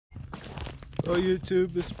Well,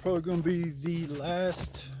 YouTube, this is probably going to be the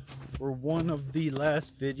last or one of the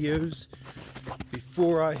last videos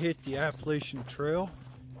before I hit the Appalachian Trail.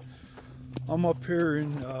 I'm up here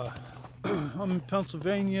in I'm in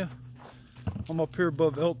Pennsylvania. I'm up here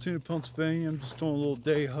above Altoona, Pennsylvania. I'm just doing a little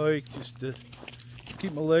day hike just to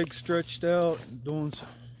keep my legs stretched out and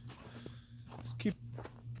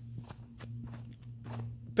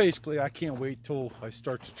basically I can't wait till I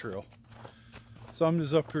start the trail. So I'm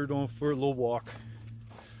just up here going for a little walk.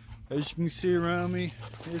 As you can see around me,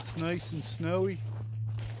 it's nice and snowy.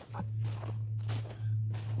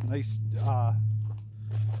 Nice,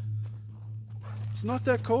 it's not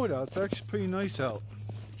that cold out. It's actually pretty nice out.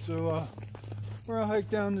 So we're gonna hike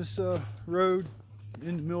down this road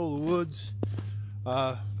in the middle of the woods,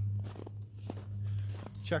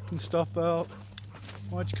 checking stuff out.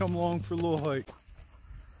 Why don't you come along for a little hike?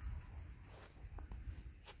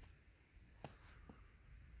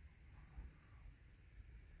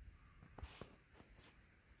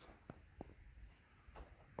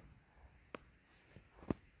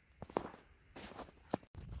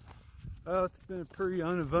 It's been a pretty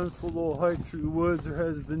uneventful little hike through the woods. There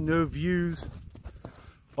hasn't been no views.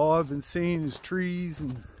 All I've been seeing is trees,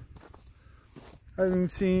 and I haven't even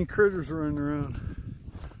seen any critters running around,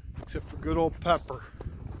 except for good old Pepper.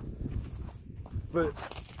 But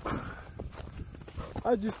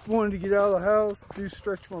I just wanted to get out of the house,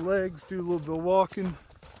 stretch my legs, do a little bit of walking.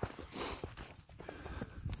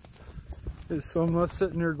 So I'm not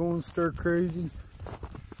sitting there going stir crazy.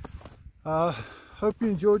 Hope you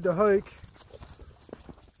enjoyed the hike.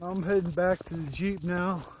 I'm heading back to the Jeep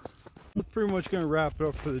now. I'm pretty much going to wrap it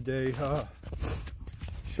up for the day.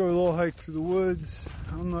 Show a little hike through the woods.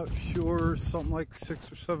 I'm not sure, something like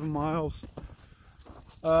 6 or 7 miles.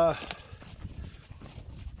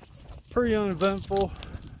 Pretty uneventful.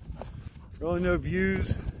 Really no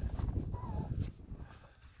views.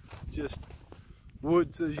 Just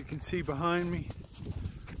woods, as you can see behind me.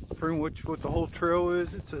 Pretty much what the whole trail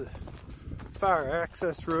is. It's a fire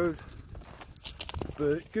access road, but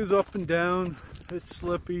it goes up and down. It's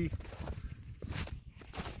slippy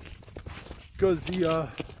because the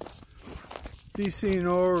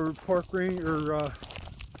DCNR or park ranger or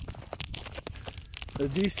the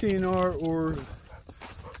DCNR or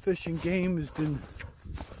Fish and Game has been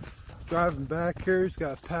driving back here. It's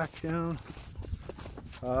got packed down.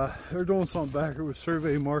 They're doing something back here with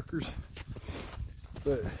survey markers,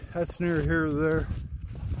 but that's neither here or there.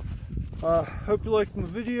 Hope you liked my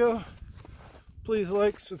video. Please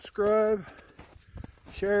like, subscribe,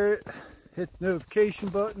 share it, hit the notification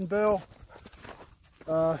button bell.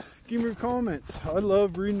 Give me your comments. I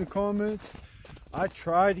love reading the comments. I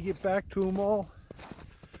try to get back to them all.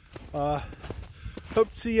 Hope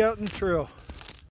to see you out in the trail.